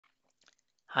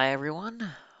Hi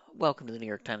everyone, welcome to the New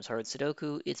York Times Hard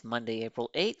Sudoku. It's Monday, April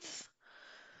 8th,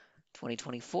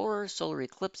 2024, Solar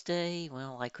Eclipse Day.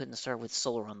 Well, I couldn't start with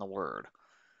solar on the word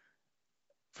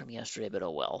from yesterday, but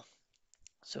oh well.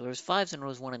 So there's fives in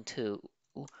rows 1 and 2.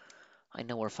 I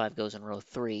know where 5 goes in row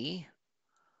 3.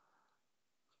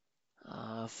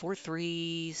 4,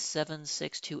 3, 7,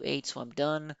 6, 2, 8, so I'm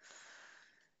done.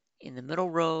 In the middle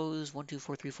rows, 1, 2,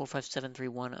 4, 3, 4, 5, 7, 3,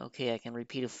 1. Okay, I can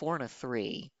repeat a 4 and a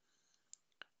 3.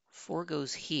 4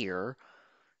 goes here.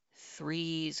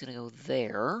 3 is going to go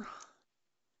there.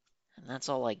 And that's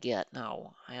all I get.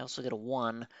 No, I also get a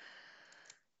 1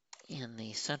 in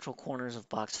the central corners of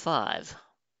box 5.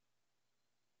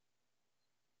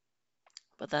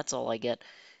 But that's all I get.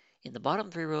 In the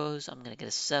bottom 3 rows, I'm going to get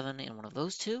a 7 in one of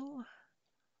those two.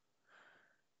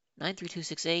 9, 3, 2,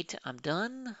 6, 8. I'm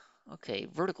done. Okay,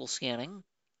 vertical scanning.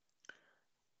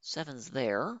 7's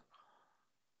there.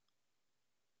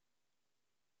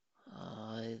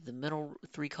 The middle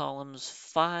 3 columns,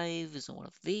 5 is in one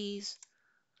of these.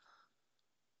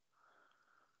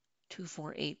 2,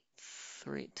 4, 8,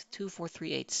 3, 2, 4,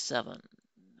 3, 8, 7.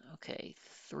 Okay,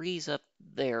 3's up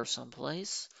there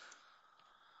someplace.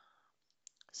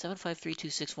 7, 5, 3, 2,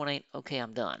 6, 1, 8. Okay,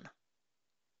 I'm done.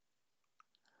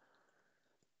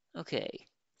 Okay,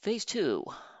 phase 2.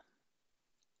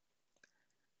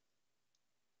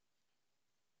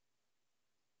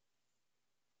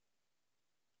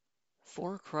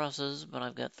 4 crosses, but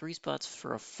I've got 3 spots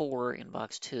for a 4 in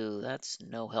box 2. That's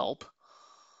no help.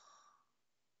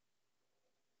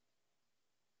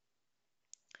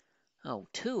 Oh,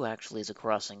 2 actually is a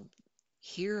crossing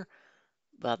here,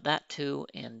 about that 2,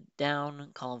 and down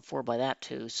column 4 by that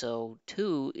 2. So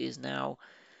 2 is now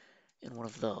in one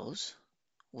of those,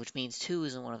 which means 2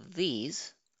 is in one of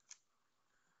these.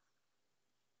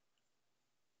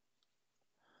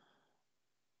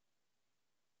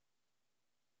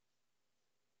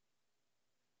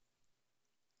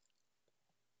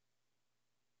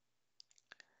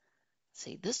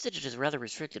 See, this digit is rather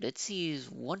restricted. It sees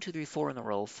 1, 2, 3, 4 in the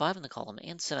row, 5 in the column,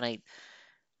 and 7, 8.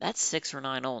 That's 6 or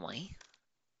 9 only.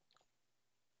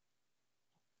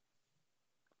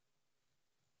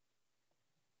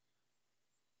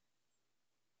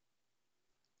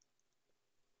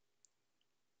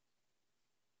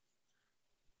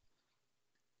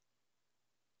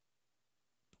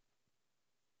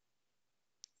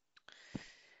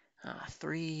 Ah,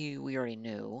 3 we already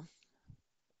knew.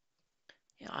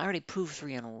 Yeah, I already proved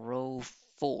 3 in row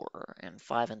 4 and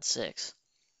 5 and 6.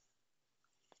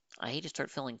 I hate to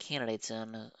start filling candidates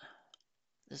in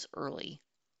this early.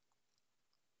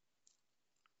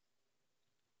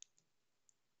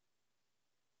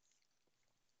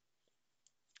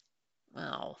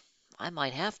 Well, I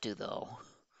might have to, though.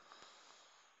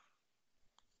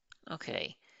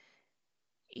 Okay.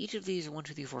 Each of these are 1,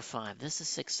 2, 3, 4, 5. This is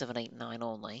 6, 7, 8, 9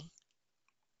 only.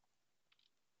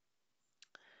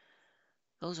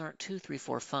 Those aren't 2, 3,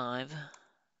 4, 5.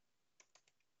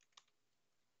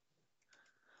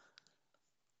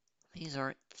 These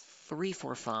aren't 3,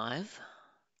 4, 5.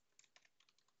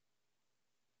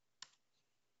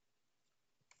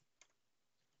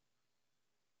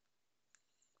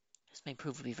 This may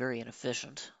prove to be very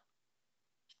inefficient.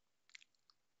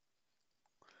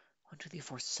 1, 2, 3,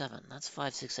 4, 7. That's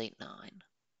 5, 6, 8, 9. 1,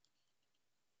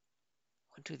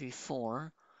 2, 3,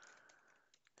 4.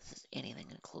 This is anything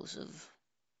inclusive.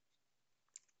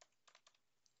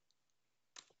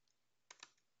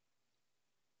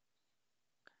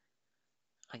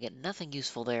 I get nothing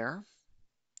useful there.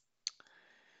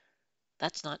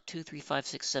 That's not 2, 3, 5,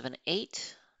 6, 7,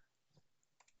 8.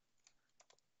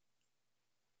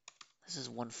 This is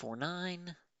 1, 4,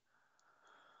 9.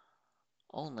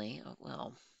 Only,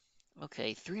 well,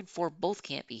 okay, 3 and 4 both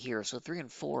can't be here, so 3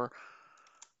 and 4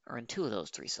 are in 2 of those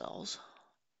 3 cells.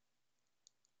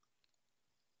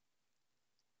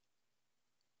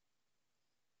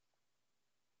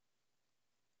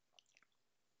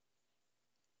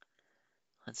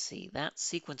 Let's see, that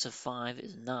sequence of 5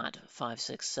 is not 5,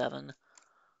 6, 7.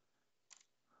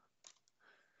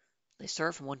 They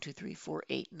start from 1, 2, 3, 4,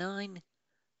 8, 9.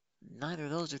 Neither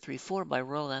of those are 3, 4 by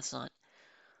row. That's not...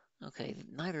 Okay,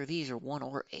 neither of these are 1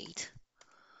 or 8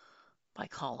 by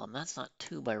column. That's not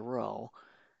 2 by row.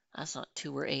 That's not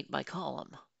 2 or 8 by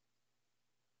column.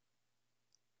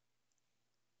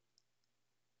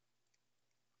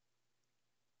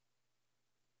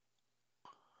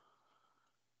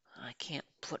 I can't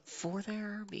put 4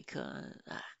 there because...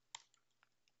 I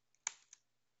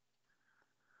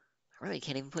really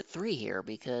can't even put 3 here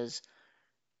because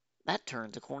that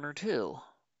turns a corner too.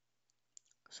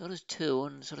 So does 2,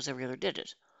 and so does every other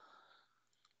digit.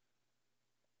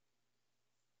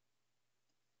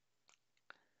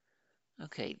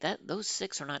 Okay, those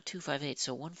 6 are not 2, 5, 8,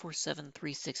 so 1, 4, 7,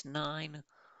 3, 6, 9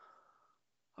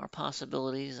 are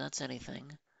possibilities. That's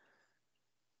anything.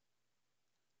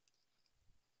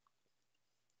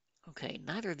 Okay,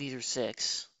 neither of these are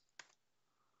 6.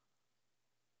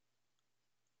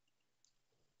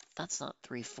 That's not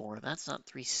 3, 4. That's not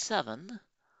 3, 7.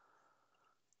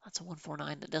 That's a 1, 4,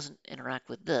 9 that doesn't interact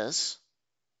with this,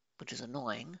 which is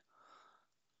annoying.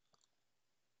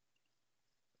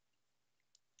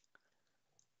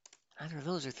 Neither of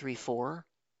those are 3, 4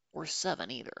 or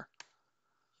 7 either.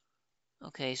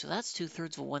 Okay, so that's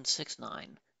 2/3 of a 1, 6,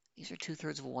 9. These are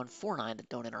 2/3 of a 1, 4, 9 that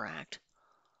don't interact.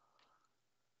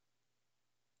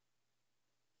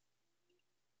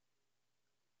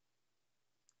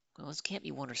 Well, this can't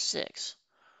be 1 or 6.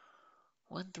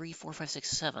 1, 3, 4, 5, 6,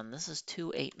 7. This is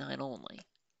 2, 8, 9 only.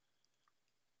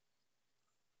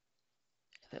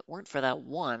 If it weren't for that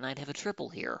 1, I'd have a triple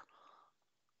here.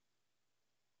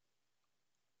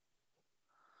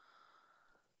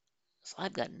 So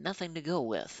I've got nothing to go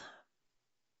with.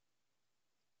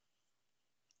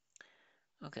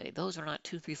 Okay, those are not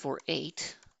 2, 3, 4,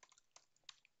 8.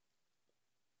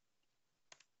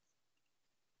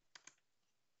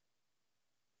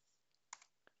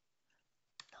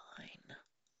 9.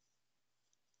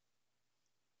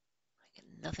 I get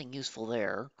nothing useful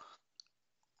there.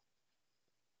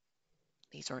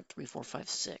 These aren't 3, 4, 5,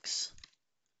 6.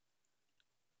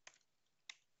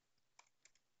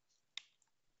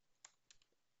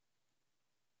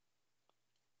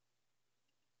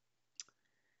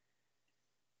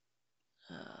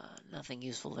 Nothing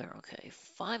useful there. Okay,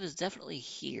 5 is definitely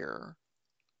here.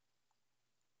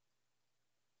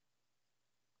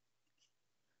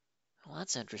 Well,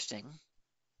 that's interesting.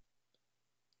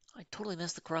 I totally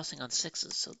missed the crossing on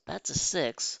 6s, so that's a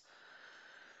 6.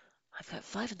 I've got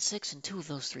 5 and 6 in 2 of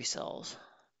those 3 cells.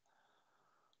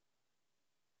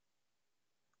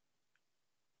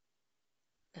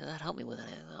 Did that help me with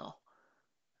anything, though?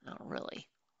 Not really.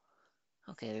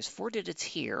 Okay, there's 4 digits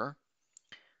here.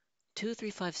 2,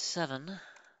 3, 5, 7.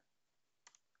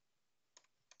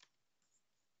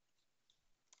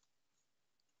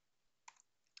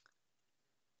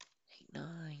 8,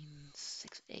 9,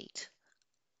 6, 8.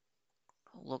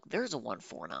 Oh, look, there's a 1,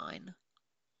 4, 9.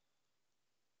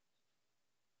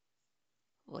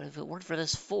 But if it weren't for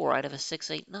this 4, I'd have a 6,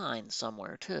 8, 9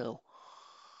 somewhere, too.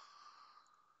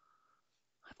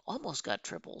 I've almost got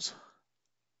triples.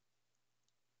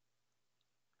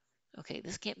 Okay,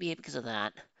 this can't be 8 because of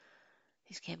that.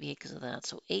 These can't be 8 because of that.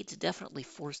 So 8's definitely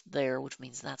forced there, which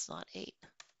means that's not 8.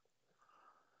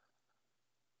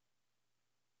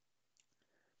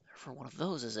 Therefore, one of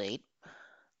those is 8,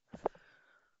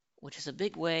 which is a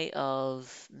big way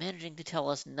of managing to tell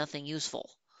us nothing useful.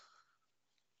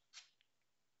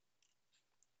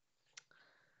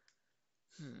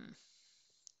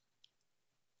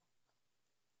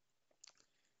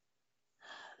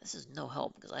 This is no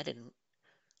help because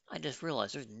I just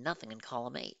realized there's nothing in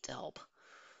column 8 to help.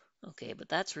 Okay, but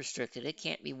that's restricted. It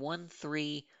can't be 1,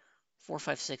 3, 4,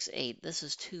 5, 6, 8. This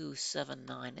is 2, 7,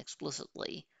 9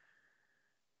 explicitly.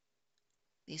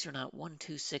 These are not 1,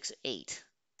 2, 6, 8.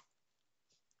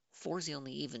 4 is the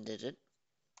only even digit.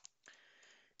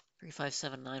 3, 5,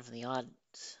 7, 9 from the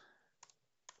odds.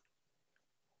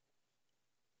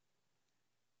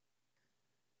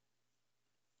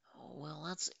 Oh, well,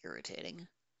 that's irritating.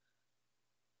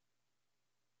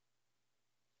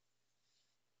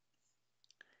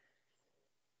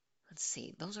 Let's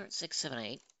see. Those aren't 6, 7,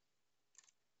 8.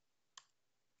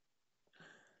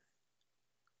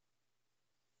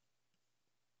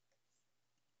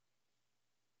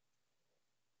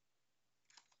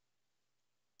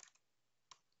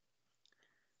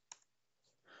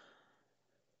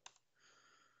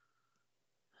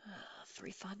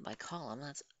 Three, 5 by column.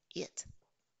 That's it.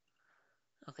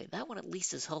 Okay, that one at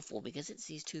least is helpful because it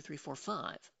sees 2, 3, 4,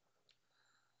 5.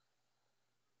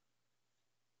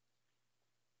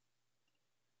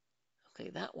 Okay,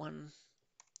 that one,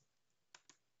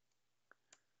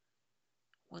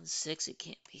 1, 6, it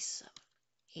can't be 7.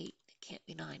 8, it can't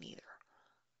be 9 either.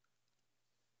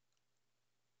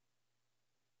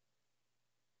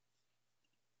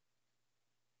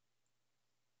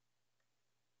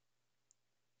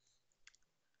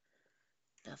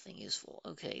 Nothing useful.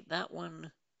 Okay, that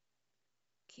one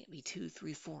can't be 2,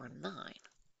 3, 4, and 9.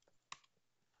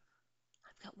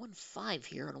 I've got 1, 5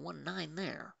 here and 1, 9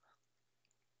 there.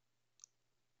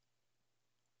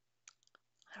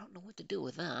 I don't know what to do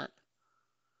with that.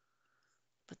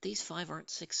 But these 5 aren't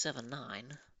 6, 7,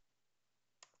 9.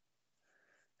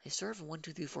 They start from 1,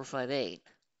 2, 3, 4, 5, 8.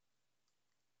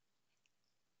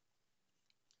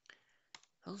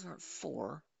 Those aren't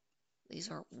 4. These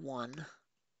aren't 1.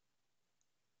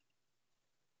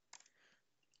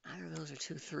 Neither of those are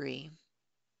 2, 3.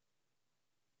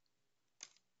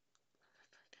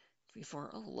 3,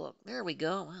 4. Oh, look. There we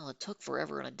go. Well, it took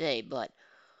forever and a day, but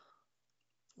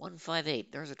 1, 5,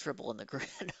 8. There's a triple in the grid.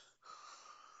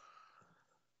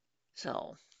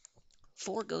 So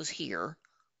 4 goes here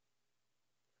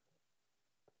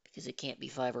because it can't be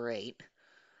 5 or 8.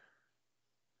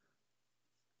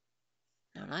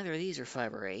 Now, neither of these are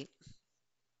 5 or 8.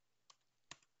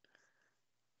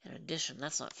 In addition,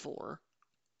 that's not 4.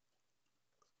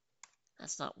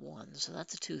 That's not 1, so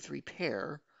that's a 2, 3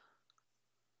 pair.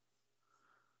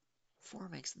 4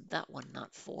 makes that one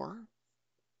not 4.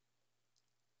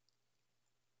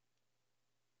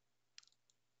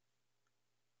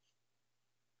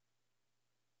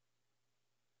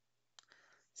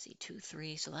 See, 2,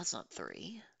 3, so that's not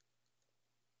 3.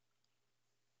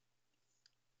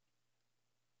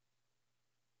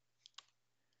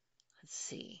 Let's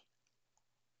see.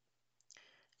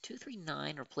 2, 3,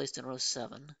 9 are placed in row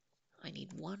 7. I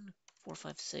need 1, 4,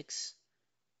 5, 6,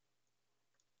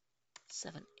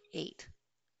 7, 8.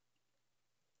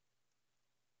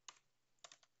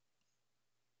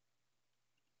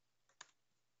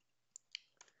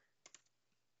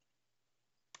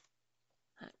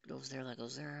 That goes there, that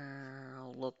goes there.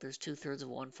 Oh, look, there's 2/3 of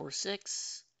 1, 4,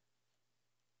 6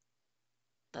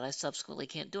 that I subsequently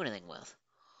can't do anything with.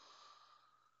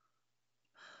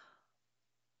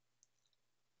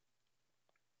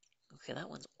 Okay,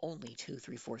 that one's only 2,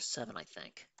 3, 4, 7, I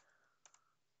think.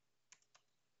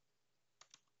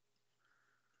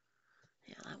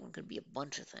 Yeah, that one could be a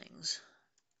bunch of things.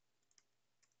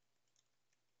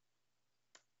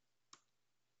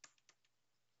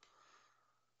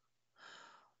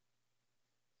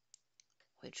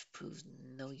 Which proves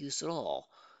no use at all.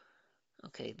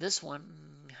 Okay, this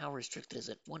one, how restricted is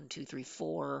it? 1, 2, 3,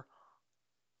 4,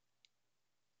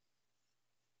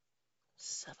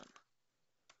 7,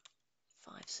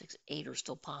 5, 6, 8 are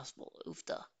still possible.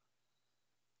 Oofda.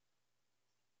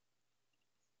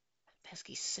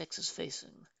 Pesky 6 is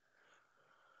facing.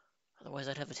 Otherwise,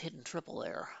 I'd have a hidden triple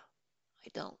there. I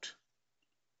don't.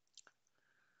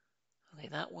 Okay,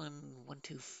 that one, 1,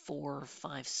 2, 4,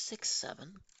 5, 6,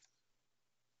 7.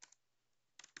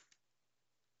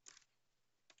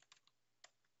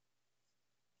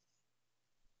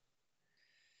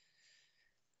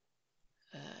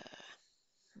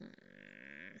 Hmm.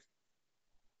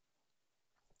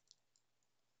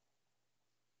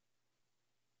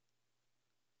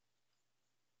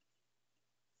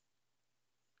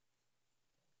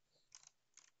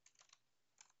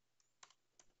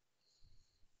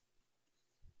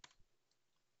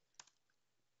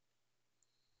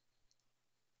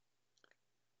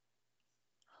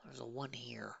 There's a 1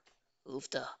 here.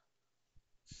 Oofda.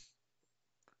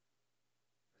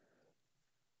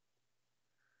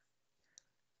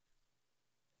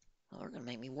 Well, they're going to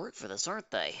make me work for this, aren't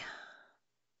they?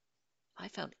 I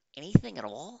found anything at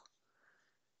all?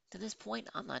 To this point,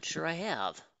 I'm not sure I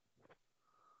have.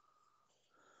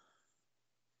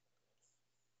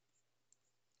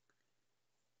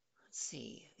 Let's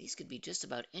see. These could be just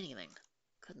about anything,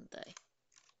 couldn't they?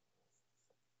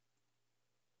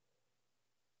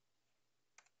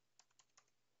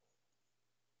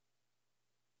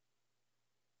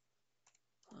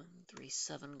 One, 3,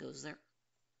 7 goes there.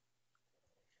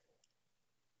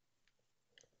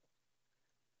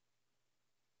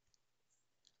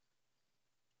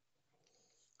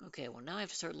 Okay, well now I have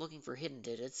to start looking for hidden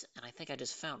digits, and I think I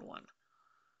just found one.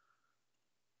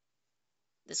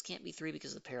 This can't be 3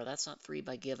 because of the pair. That's not 3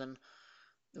 by given.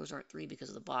 Those aren't 3 because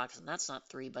of the box, and that's not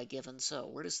 3 by given. So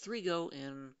where does 3 go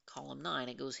in column 9?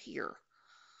 It goes here.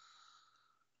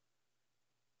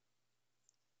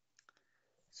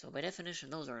 So by definition,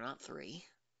 those are not 3.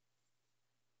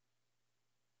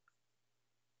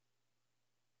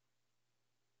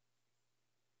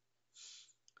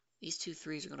 These 2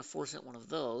 3s are going to force at one of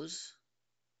those.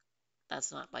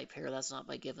 That's not by pair, that's not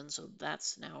by given, so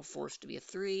that's now forced to be a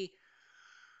 3.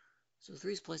 So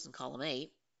 3 is placed in column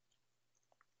 8.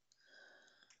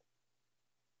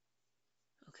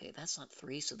 Okay, that's not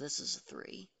 3, so this is a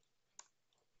 3.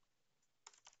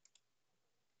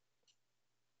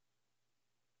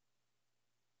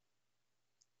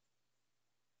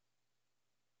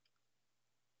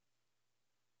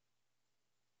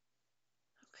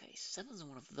 Okay, 7's in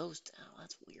one of those. Oh,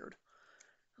 that's weird.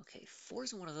 Okay,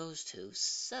 4's in one of those two.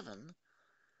 7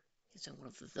 is in one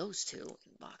of those two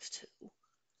in box 2.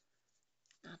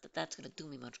 Not that that's going to do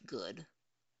me much good.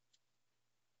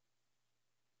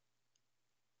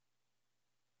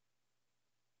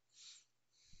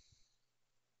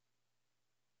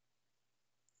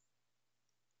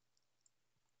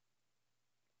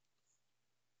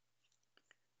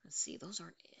 Let's see, those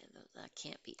aren't, that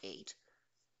can't be 8.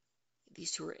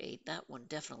 These two are 8. That one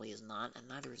definitely is not, and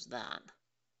neither is that.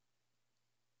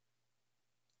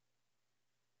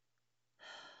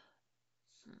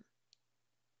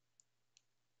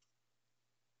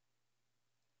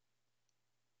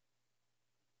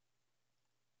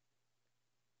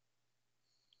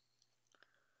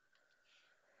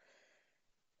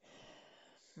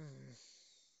 Hmm.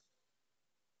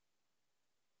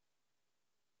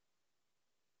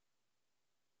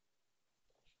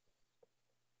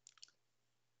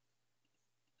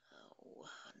 Oh,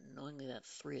 knowingly that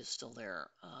 3 is still there.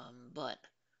 But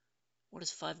what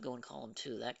does 5 go in column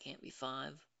 2? That can't be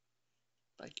 5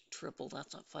 by triple.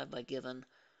 That's not 5 by given.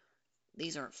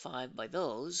 These aren't 5 by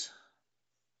those.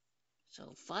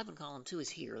 So 5 in column 2 is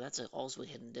here. That's also a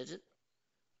hidden digit.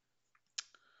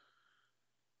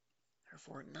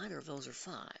 Therefore, neither of those are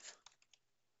 5.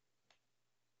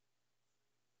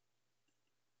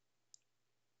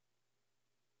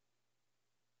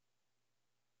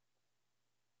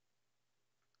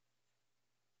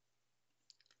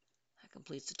 That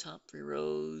completes the top 3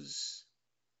 rows.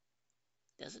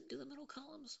 Does it do the middle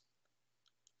columns?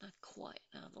 Not quite.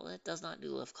 No, that does not do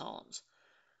left columns.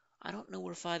 I don't know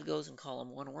where 5 goes in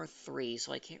column 1 or 3,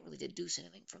 so I can't really deduce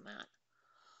anything from that.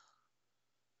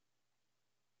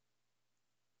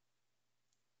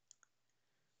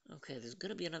 Okay, there's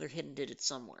going to be another hidden digit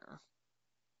somewhere.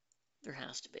 There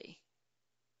has to be.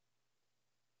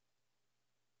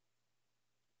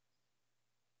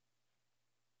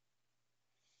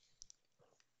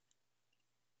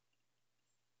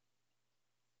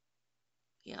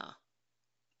 Yeah.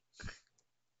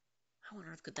 How on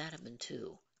earth could that have been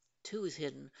 2? 2 is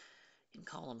hidden in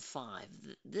column 5.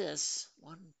 This,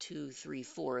 1, 2, 3,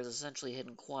 4, is essentially a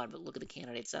hidden quad, but look at the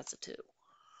candidates, that's a 2.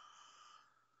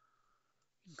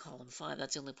 In column 5,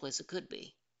 that's the only place it could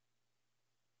be.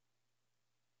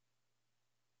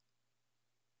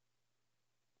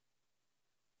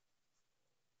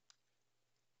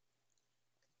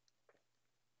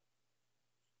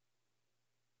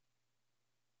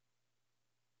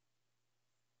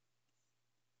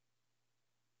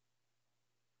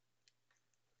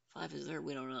 Five is there,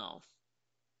 we don't know.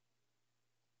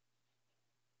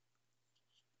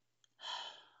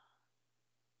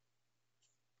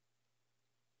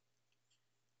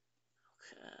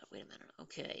 Wait a minute.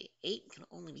 Okay, 8 can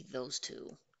only be those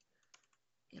two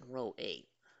in row 8.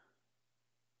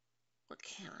 Or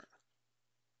can it?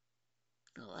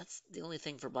 No, that's the only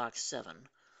thing for box 7.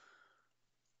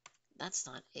 That's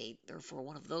not 8, therefore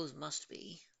one of those must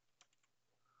be.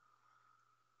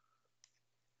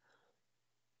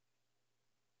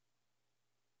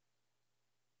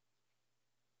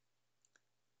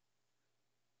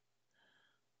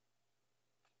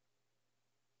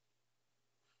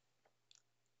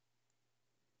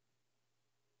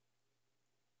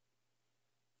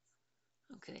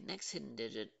 Okay, next hidden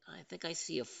digit. I think I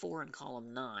see a 4 in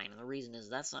column 9, and the reason is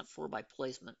that's not 4 by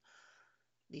placement.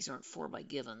 These aren't 4 by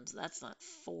givens. That's not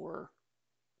 4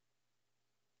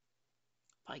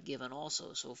 by given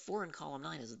also. So 4 in column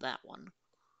 9 is that one.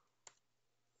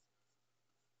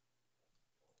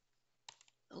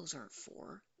 Those aren't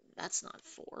 4. That's not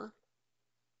 4.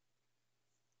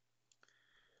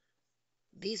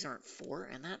 These aren't 4,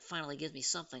 and that finally gives me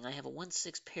something. I have a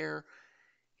 1-6 pair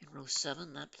in row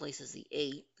 7. That places the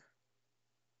 8.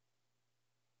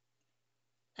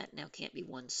 That now can't be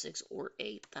 1-6 or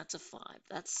 8. That's a 5.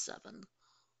 That's 7.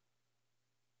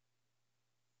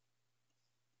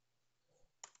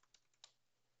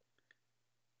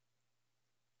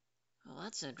 Well,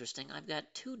 that's interesting. I've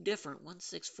got two different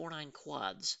 1-6-4-9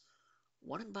 quads.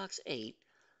 One in box 8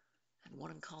 and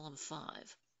one in column 5.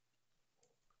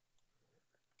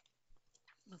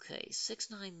 Okay,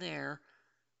 6-9 there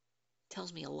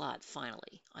tells me a lot,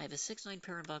 finally. I have a 6-9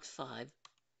 pair in box 5.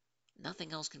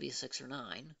 Nothing else can be a 6 or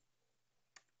 9.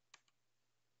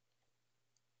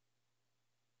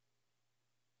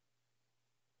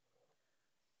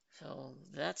 So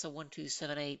that's a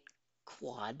 1-2-7-8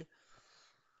 quad.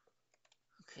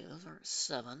 Okay, those aren't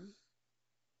 7.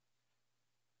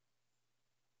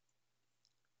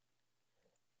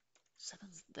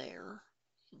 7's there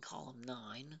in column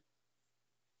 9.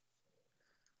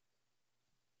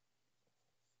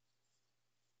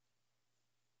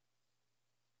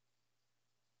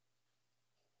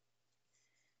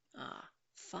 Ah,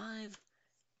 5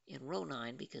 in row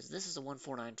 9 because this is a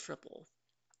 1-4-9 triple.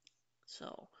 So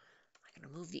I can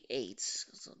remove the 8s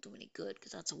because it doesn't do any good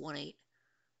because that's a 1-8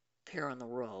 pair on the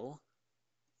row.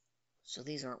 So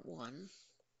these aren't 1.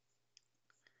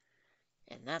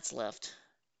 And that's left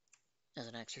as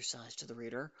an exercise to the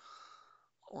reader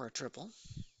or a triple.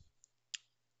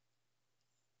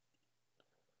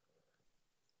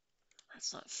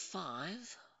 That's not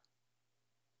 5.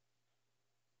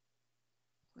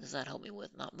 What does that help me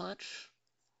with? Not much.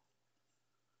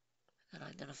 And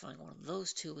identifying one of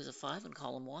those two as a 5 in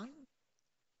column 1.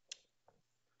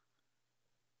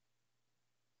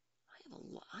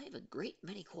 I have a great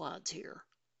many quads here.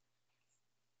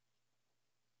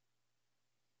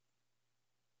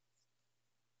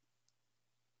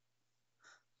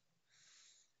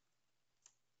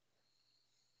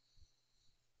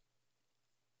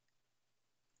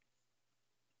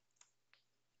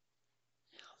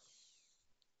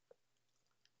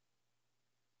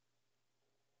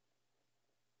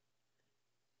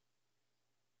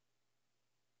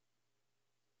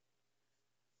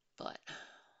 But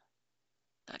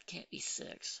that can't be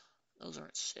 6. Those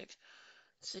aren't 6.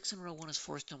 6 in row 1 is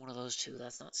forced on one of those two.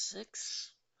 That's not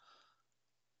 6.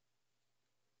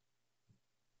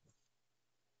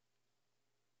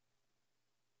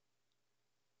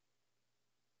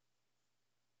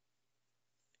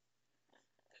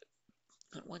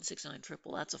 At 169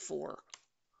 triple, that's a 4.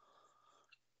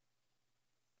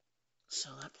 So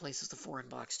that places the 4 in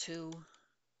box 2.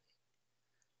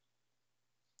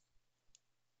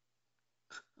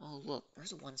 Oh, look,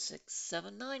 there's a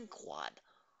 1679 quad.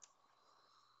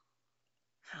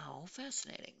 How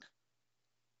fascinating.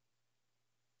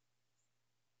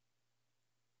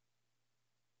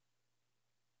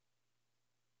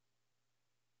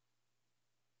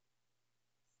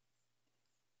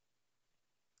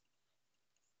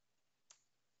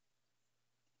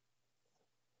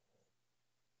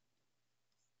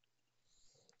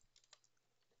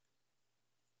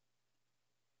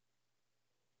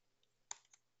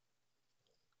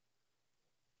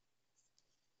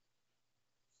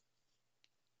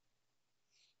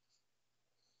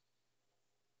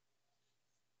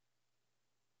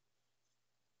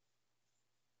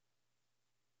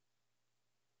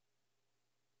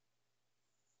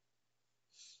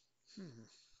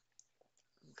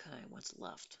 Okay, what's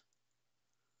left?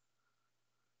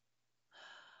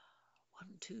 1,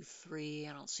 2, 3.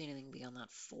 I don't see anything beyond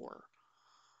that 4.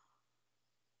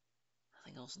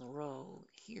 Nothing else in the row.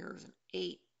 Here's an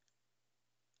 8.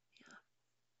 Yeah.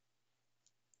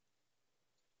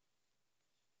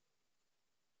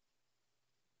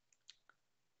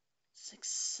 6,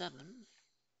 7.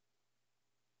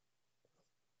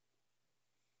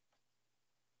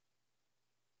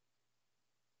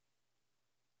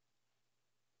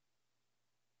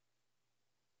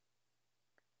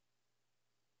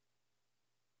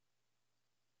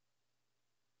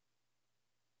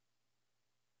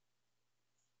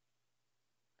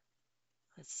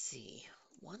 Let's see.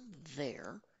 1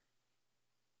 there.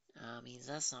 Means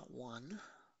that's not 1. That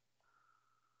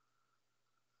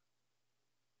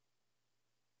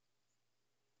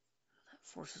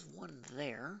forces 1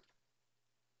 there.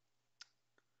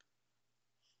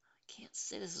 Can't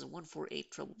say this is a 148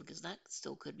 treble because that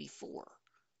still could be 4,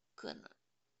 couldn't it?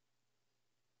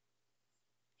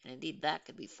 And indeed, that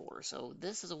could be 4. So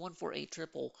this is a 148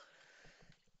 triple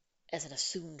as an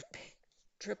assumed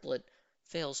triplet.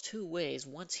 Fails 2 ways,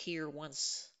 once here,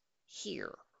 once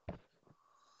here.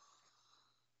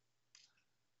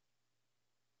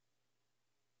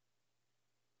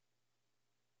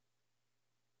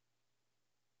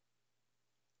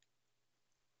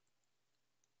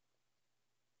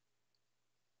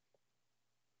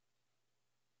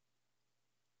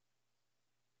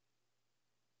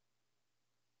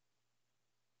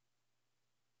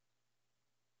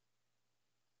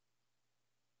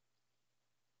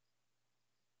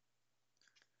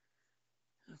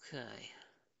 Okay.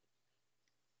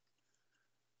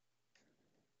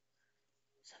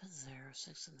 7's there,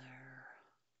 6 in there.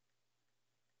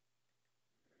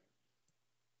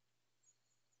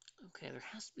 Okay, there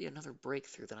has to be another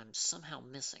breakthrough that I'm somehow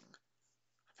missing.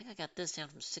 I think I got this down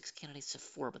from 6 candidates to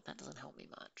 4, but that doesn't help me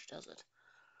much, does it?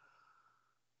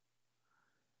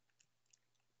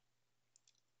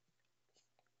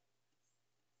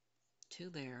 Two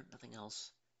there, nothing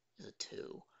else is a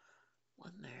 2.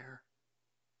 1 there,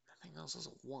 nothing else is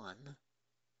a 1.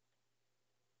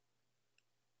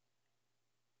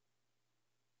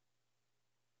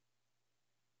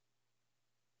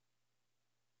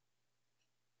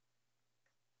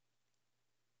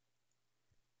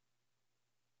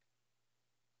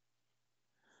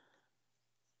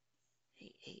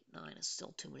 Eight, 8, 9 is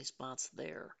still too many spots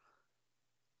there.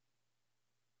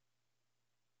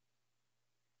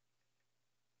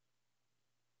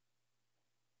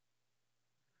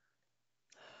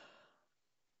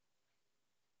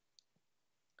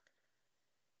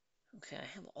 Okay, I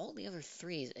have all the other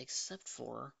 3s except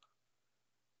for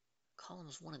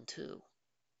columns 1 and 2.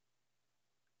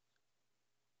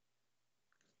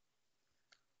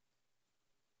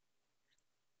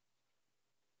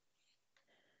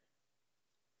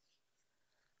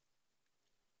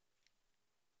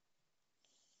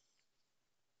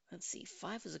 let's see,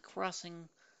 5 is a crossing,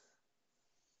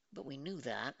 but we knew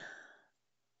that.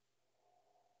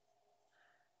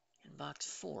 In box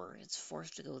 4, it's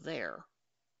forced to go there.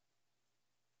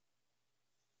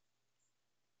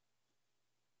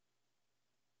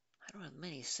 I don't have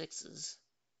many 6s.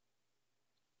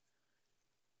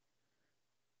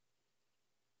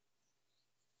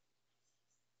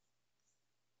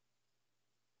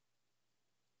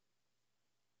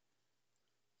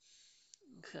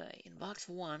 Okay, in box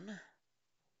 1,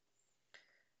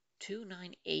 2,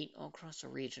 9, 8 all across the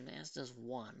region, as does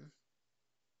 1.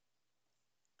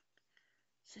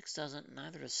 6 doesn't,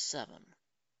 neither does 7.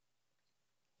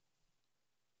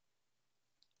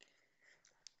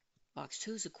 Box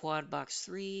 2 is a quad, box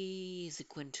 3 is a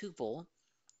quintuple.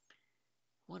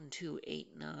 1, 2, 8,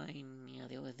 9, yeah,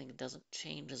 the only thing that doesn't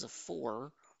change is a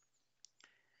 4.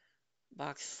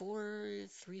 Box 4,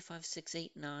 3, 5, 6,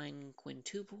 8, 9,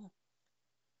 quintuple.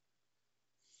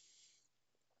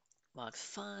 Box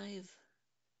 5 is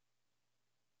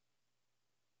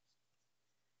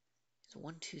a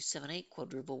 1, 2, 7, 8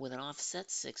 quadruple with an offset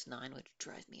 6, 9, which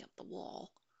drives me up the wall.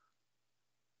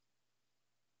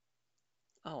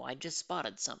 Oh, I just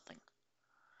spotted something.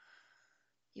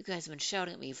 You guys have been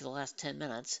shouting at me for the last 10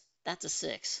 minutes. That's a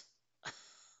 6.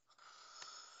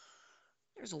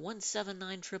 There's a 1, 7,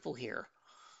 9 triple here.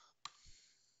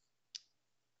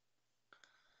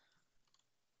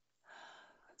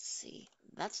 Let's see.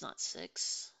 That's not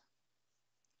 6.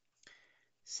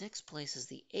 6 places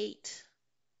the 8.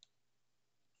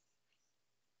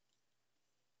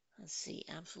 Let's see.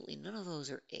 Absolutely none of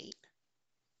those are 8.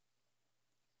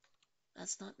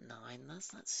 That's not 9.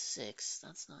 That's not 6.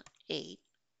 That's not 8.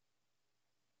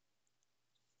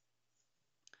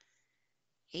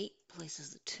 8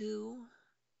 places the 2.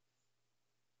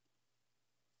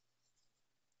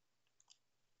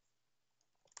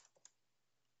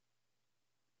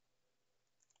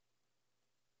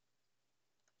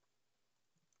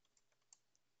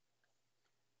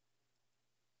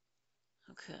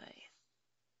 Okay.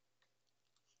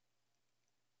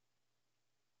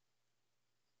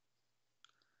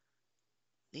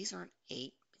 These aren't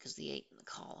 8 because the 8 in the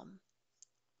column.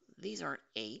 These aren't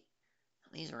 8.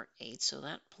 These aren't 8, so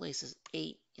that places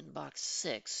 8 in box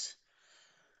 6.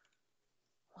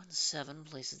 1, 7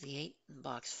 places the 8 in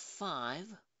box 5.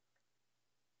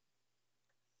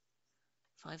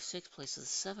 5, 6 places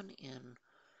 7 in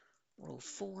row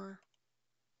 4.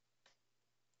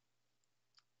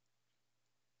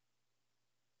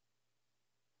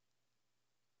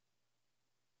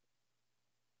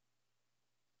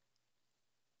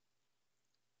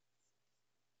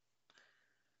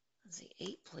 Let's see,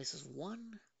 8 places 1,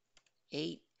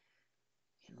 8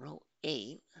 in row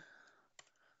 8.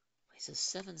 Places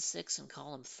 7, 6 in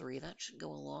column 3. That should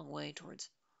go a long way towards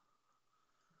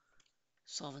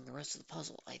solving the rest of the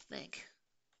puzzle, I think.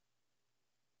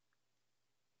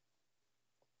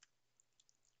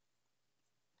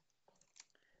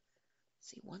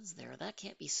 See, 1's there. That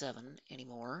can't be 7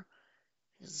 anymore.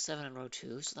 There's a 7 in row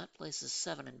 2, so that places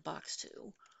 7 in box 2.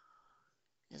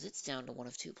 Because it's down to one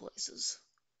of 2 places.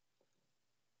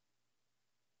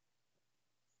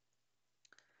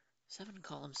 7 in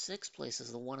column 6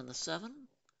 places the 1 and the 7.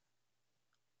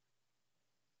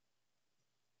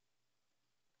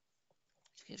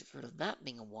 To get rid of that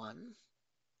being a 1.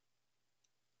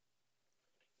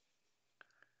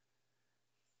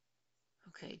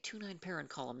 Okay, 2, 9 pair in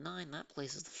column 9. That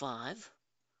places the 5.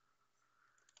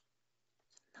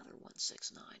 Another 1,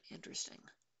 6, 9. Interesting.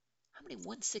 How many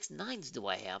 1, 6, 9s do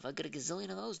I have? I've got a gazillion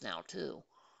of those now, too.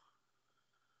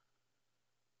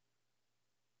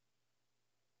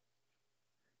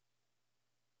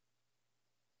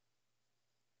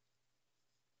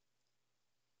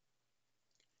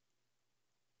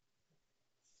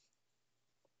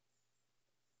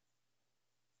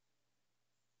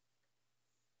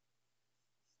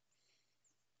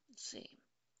 Let's see.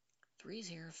 3's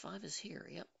here, 5 is here,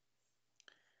 yep.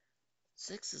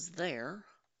 6 is there.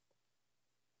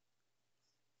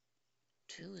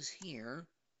 2 is here.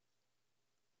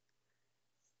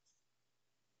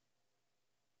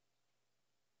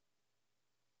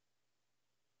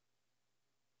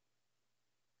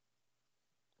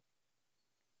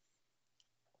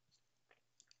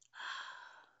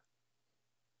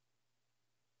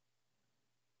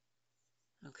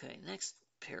 Okay, next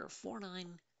pair, 4,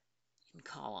 9 in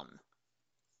column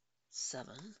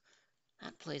 7.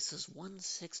 That places 1,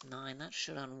 6, 9. That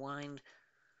should unwind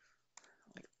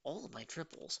like all of my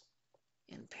triples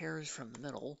in pairs from the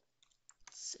middle.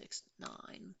 6,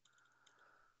 9.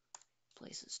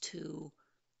 Places 2,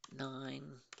 9.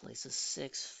 Places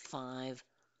 6, 5,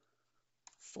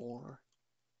 4.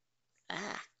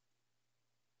 Ah!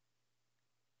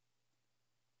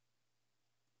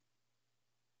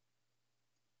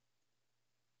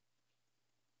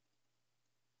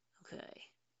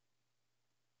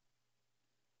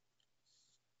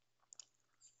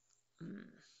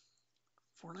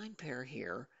 4-9 pair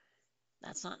here.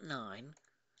 That's not 9.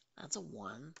 That's a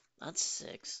 1. That's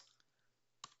 6.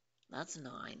 That's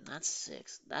 9. That's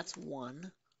 6. That's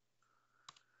 1.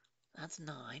 That's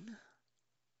 9.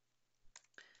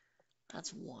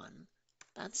 That's 1.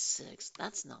 That's 6.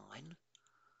 That's 9.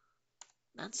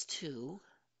 That's 2.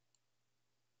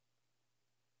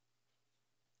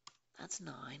 That's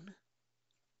 9.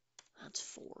 That's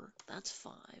 4. That's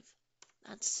 5.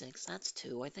 That's 6. That's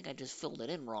 2. I think I just filled it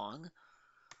in wrong.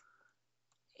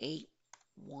 8,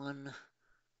 1,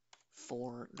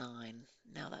 4, 9.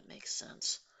 Now that makes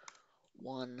sense.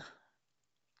 1.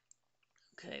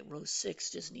 Okay, row 6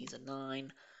 just needs a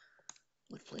 9.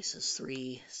 Which places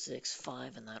 3, 6,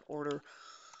 5 in that order.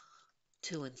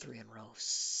 2 and 3 in row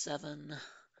 7.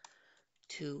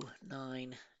 2,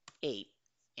 9, 8.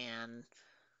 And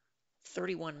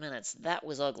 31 minutes. That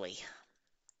was ugly.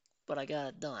 But I got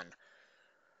it done.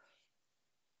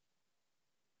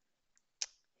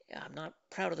 Yeah, I'm not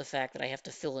proud of the fact that I have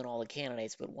to fill in all the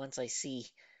candidates, but once I see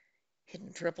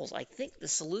hidden triples, I think the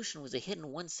solution was a hidden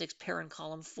 1-6 pair in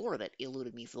column 4 that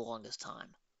eluded me for the longest time.